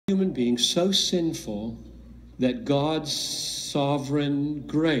human beings so sinful that God's sovereign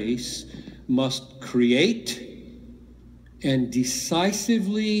grace must create and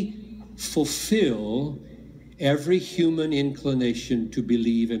decisively fulfill every human inclination to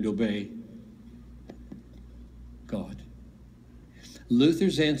believe and obey God.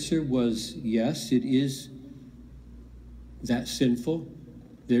 Luther's answer was yes, it is that sinful.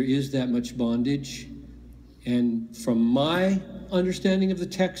 There is that much bondage. And from my understanding of the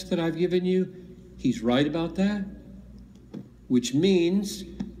text that I've given you, he's right about that, which means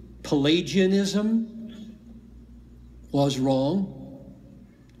Pelagianism was wrong.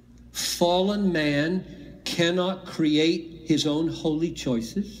 Fallen man cannot create his own holy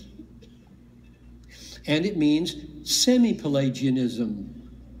choices. And it means semi-Pelagianism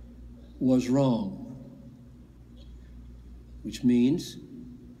was wrong, which means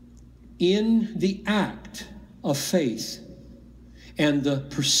in the act of faith and the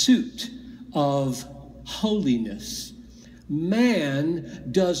pursuit of holiness, man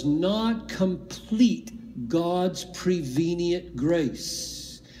does not complete God's prevenient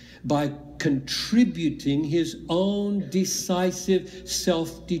grace by contributing his own decisive,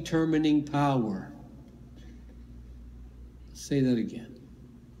 self-determining power. Say that again.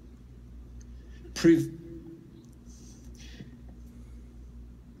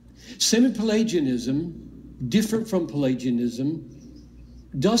 Semi-Pelagianism, different from Pelagianism,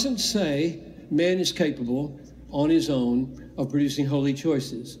 doesn't say man is capable on his own of producing holy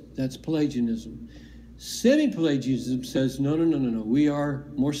choices. That's Pelagianism. Semi-Pelagianism says, no, we are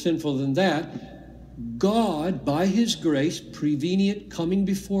more sinful than that. God, by his grace, prevenient coming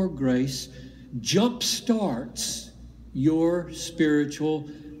before grace, jumpstarts your spiritual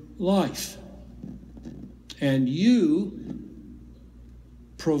life. And you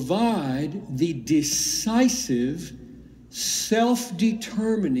provide the decisive,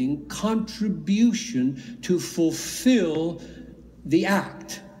 self-determining contribution to fulfill the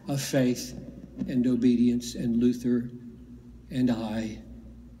act of faith and obedience. And Luther and I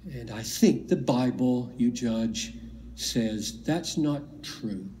think the Bible, you judge, says that's not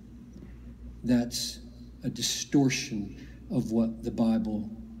true. That's a distortion of what the Bible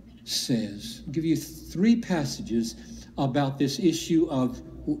says. I'll give you 3 passages about this issue of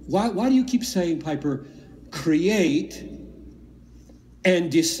why do you keep saying, Piper, create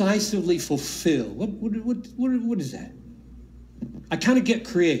and decisively fulfill? What is that? I kind of get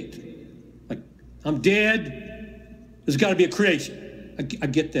create. Like, I'm dead. There's got to be a creation. I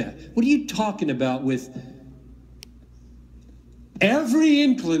get that. What are you talking about with every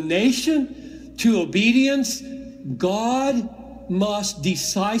inclination to obedience? God must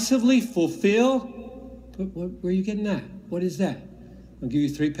decisively fulfill. Where are you getting that? What is that? I'll give you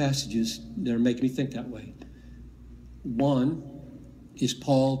 3 passages that are making me think that way. One is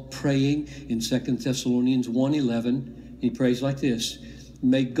Paul praying in 2 Thessalonians 1:11. He prays like this: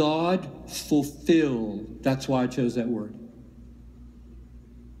 may God fulfill. That's why I chose that word.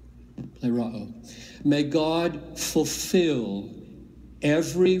 Plerao. May God fulfill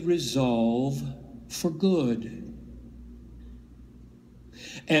every resolve for good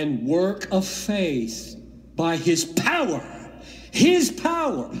and work of faith by his power. His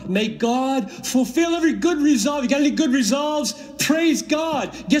power. May God fulfill every good resolve. You got any good resolves? Praise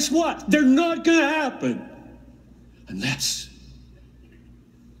God. Guess what? They're not going to happen unless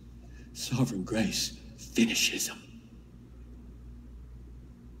sovereign grace finishes them.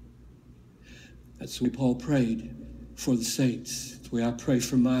 That's the way Paul prayed for the saints. That's the way I pray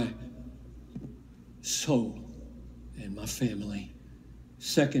for my soul and my family.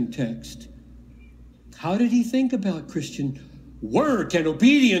 Second text. How did he think about Christian work and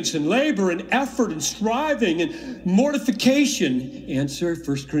obedience and labor and effort and striving and mortification? Answer,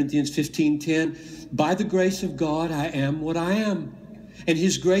 1 Corinthians 15:10. By the grace of God, I am what I am. And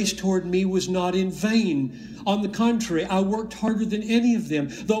his grace toward me was not in vain. On the contrary, I worked harder than any of them,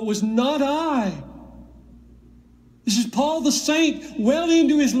 though it was not I. This is Paul the saint, well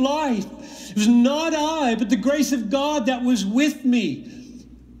into his life. It was not I, but the grace of God that was with me.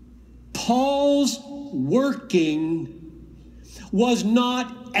 Paul's working was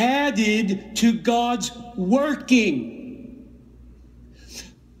not added to God's working.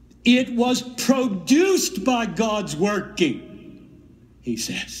 It was produced by God's working, he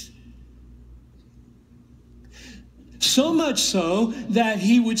says. So much so that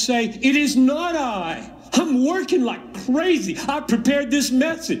he would say, it is not I. I'm working like crazy. I prepared this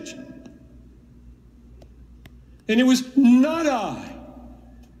message. And it was not I.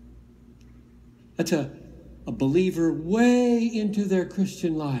 That's a believer way into their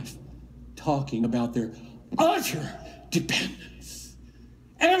Christian life talking about their utter dependence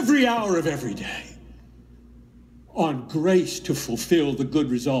every hour of every day on grace to fulfill the good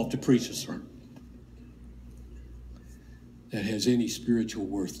resolve to preach a sermon that has any spiritual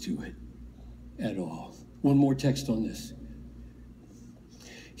worth to it at all. One more text on this.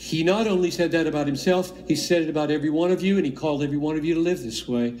 He not only said that about himself, he said it about every one of you, and he called every one of you to live this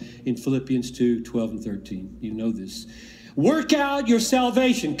way in Philippians 2:12-13. You know this. Work out your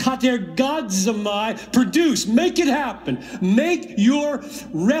salvation. Katergadzamai. Produce. Make it happen. Make your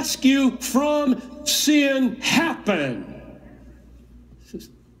rescue from sin happen.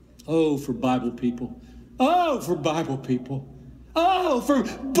 Oh, for Bible people. Oh, for Bible people. Oh, for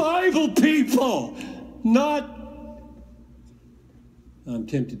Bible people. Not, I'm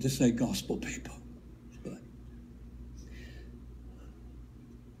tempted to say gospel people. But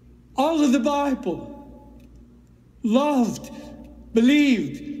all of the Bible. Loved,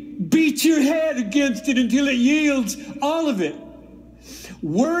 believed, beat your head against it until it yields, all of it.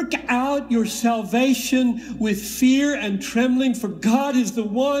 Work out your salvation with fear and trembling, for God is the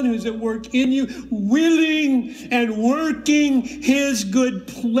one who's at work in you, willing and working his good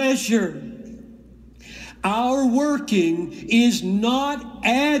pleasure. Our working is not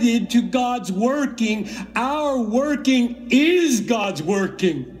added to God's working. Our working is God's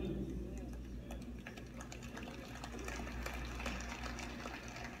working.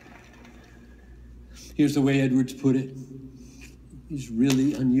 Here's the way Edwards put it. He's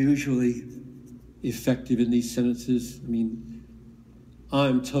really unusually effective in these sentences. I mean,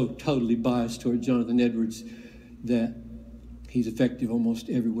 I'm totally biased toward Jonathan Edwards, that he's effective almost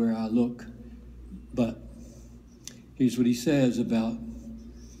everywhere I look. But here's what he says about,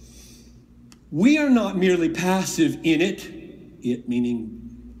 we are not merely passive in it meaning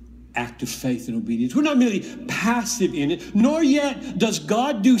act of faith and obedience. We're not merely passive in it, nor yet does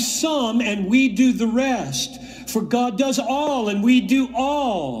God do some and we do the rest. For God does all and we do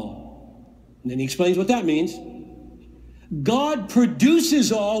all. And then he explains what that means. God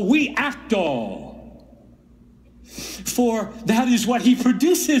produces all, we act all. For that is what he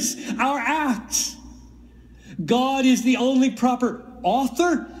produces, our acts. God is the only proper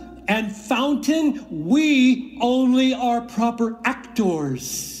author and fountain. We only are proper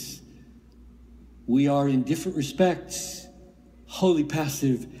actors. We are in different respects wholly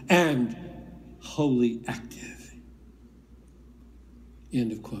passive and wholly active.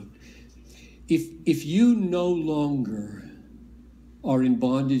 End of quote. If you no longer are in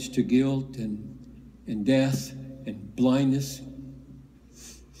bondage to guilt and death and blindness,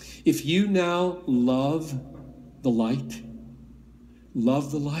 if you now love the light, not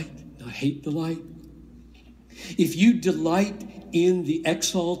hate the light, if you delight in the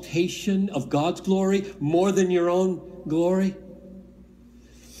exaltation of God's glory more than your own glory,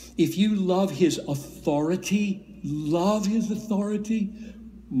 if you love his authority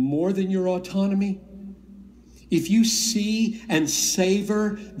more than your autonomy, if you see and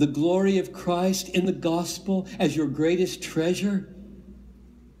savor the glory of Christ in the gospel as your greatest treasure,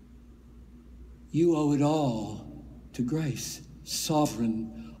 you owe it all to grace,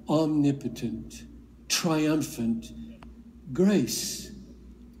 sovereign, omnipotent, triumphant grace.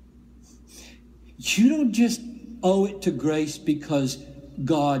 You don't just owe it to grace because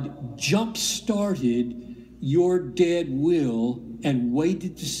God jump-started your dead will and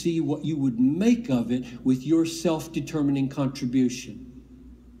waited to see what you would make of it with your self-determining contribution.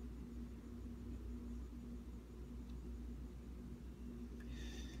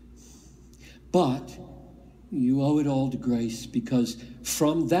 But you owe it all to grace because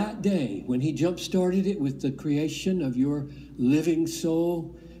from that day, when he jump-started it with the creation of your living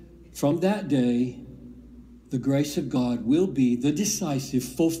soul, from that day, the grace of God will be the decisive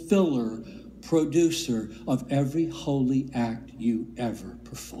fulfiller, producer of every holy act you ever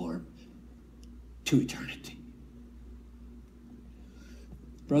perform to eternity.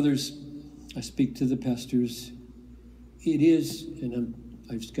 Brothers, I speak to the pastors. It is, and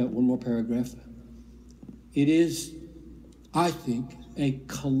I've just got one more paragraph. It is, I think, a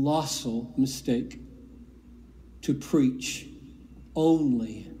colossal mistake to preach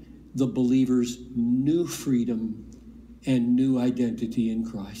only the believer's new freedom and new identity in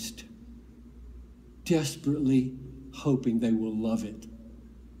Christ, desperately hoping they will love it.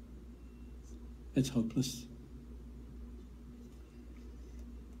 It's hopeless.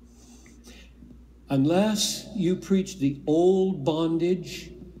 Unless you preach the old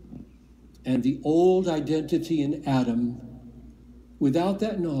bondage and the old identity in Adam, without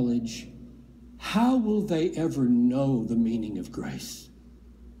that knowledge, how will they ever know the meaning of grace?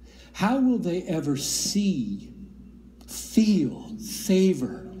 How will they ever see, feel,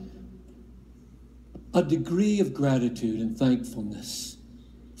 savor a degree of gratitude and thankfulness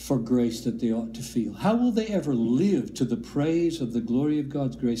for grace that they ought to feel? How will they ever live to the praise of the glory of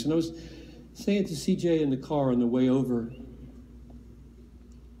God's grace? And I was saying to CJ in the car on the way over,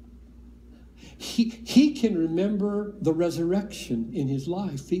 he can remember the resurrection in his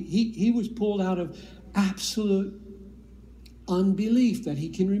life. He was pulled out of absolute unbelief that he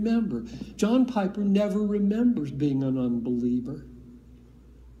can remember. John Piper never remembers being an unbeliever.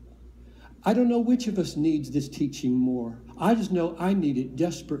 I don't know which of us needs this teaching more. I just know I need it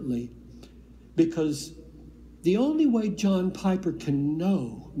desperately, because the only way John Piper can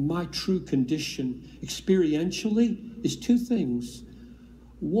know my true condition experientially is two things.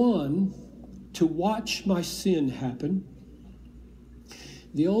 One, to watch my sin happen.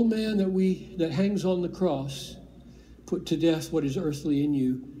 The old man that hangs on the cross, put to death what is earthly in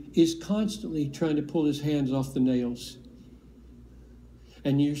you, is constantly trying to pull his hands off the nails.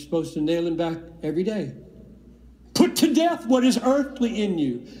 And you're supposed to nail him back every day. Put to death what is earthly in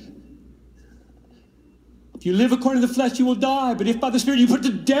you. If you live according to the flesh, you will die. But if by the Spirit you put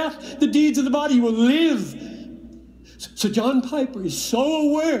to death the deeds of the body, you will live. So John Piper is so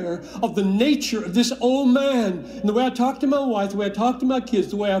aware of the nature of this old man. And the way I talk to my wife, the way I talk to my kids,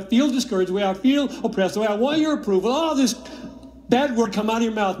 the way I feel discouraged, the way I feel oppressed, the way I want your approval. All this bad word come out of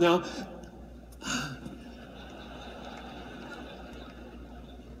your mouth now.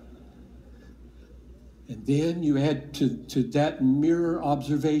 And then you add to that mirror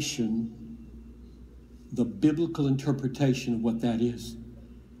observation the biblical interpretation of what that is.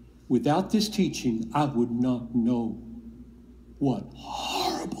 Without this teaching, I would not know what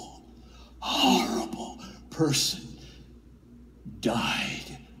horrible, horrible person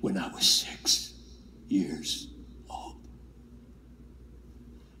died when I was 6 years old.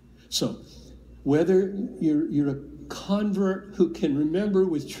 So, whether you're a convert who can remember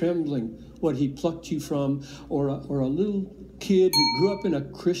with trembling what he plucked you from, or a little kid who grew up in a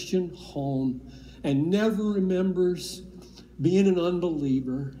Christian home and never remembers being an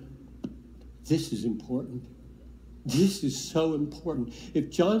unbeliever, this is important. This is so important.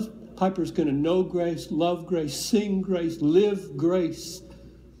 If John Piper is going to know grace, love grace, sing grace, live grace,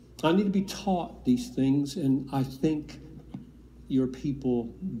 I need to be taught these things, and I think your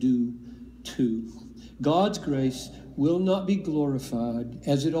people do too. God's grace will not be glorified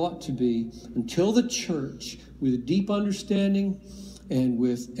as it ought to be until the church, with a deep understanding and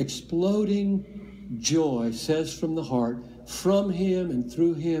with exploding joy, says from the heart, from him and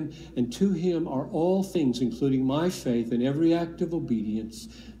through him and to him are all things, including my faith and every act of obedience.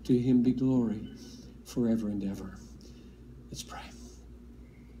 To him be glory forever and ever. Let's pray.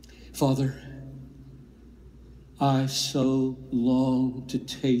 Father, I so long to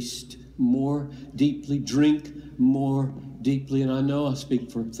taste more deeply, drink more deeply, and I know I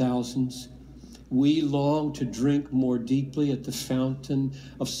speak for thousands. We long to drink more deeply at the fountain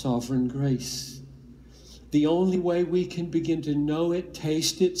of sovereign grace. The only way we can begin to know it,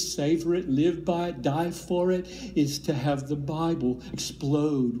 taste it, savor it, live by it, die for it, is to have the Bible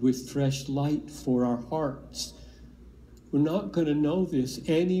explode with fresh light for our hearts. We're not going to know this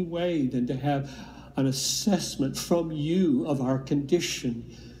any way than to have an assessment from you of our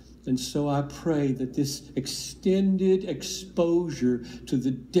condition. And so I pray that this extended exposure to the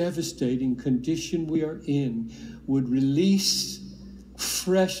devastating condition we are in would release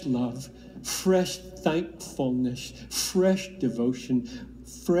fresh love, fresh thankfulness, fresh devotion,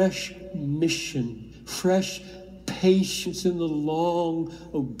 fresh mission, fresh patience in the long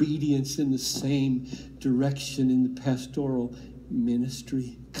obedience in the same direction in the pastoral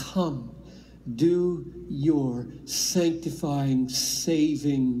ministry. Come, do your sanctifying,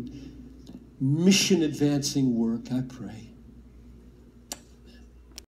 saving, mission-advancing work, I pray.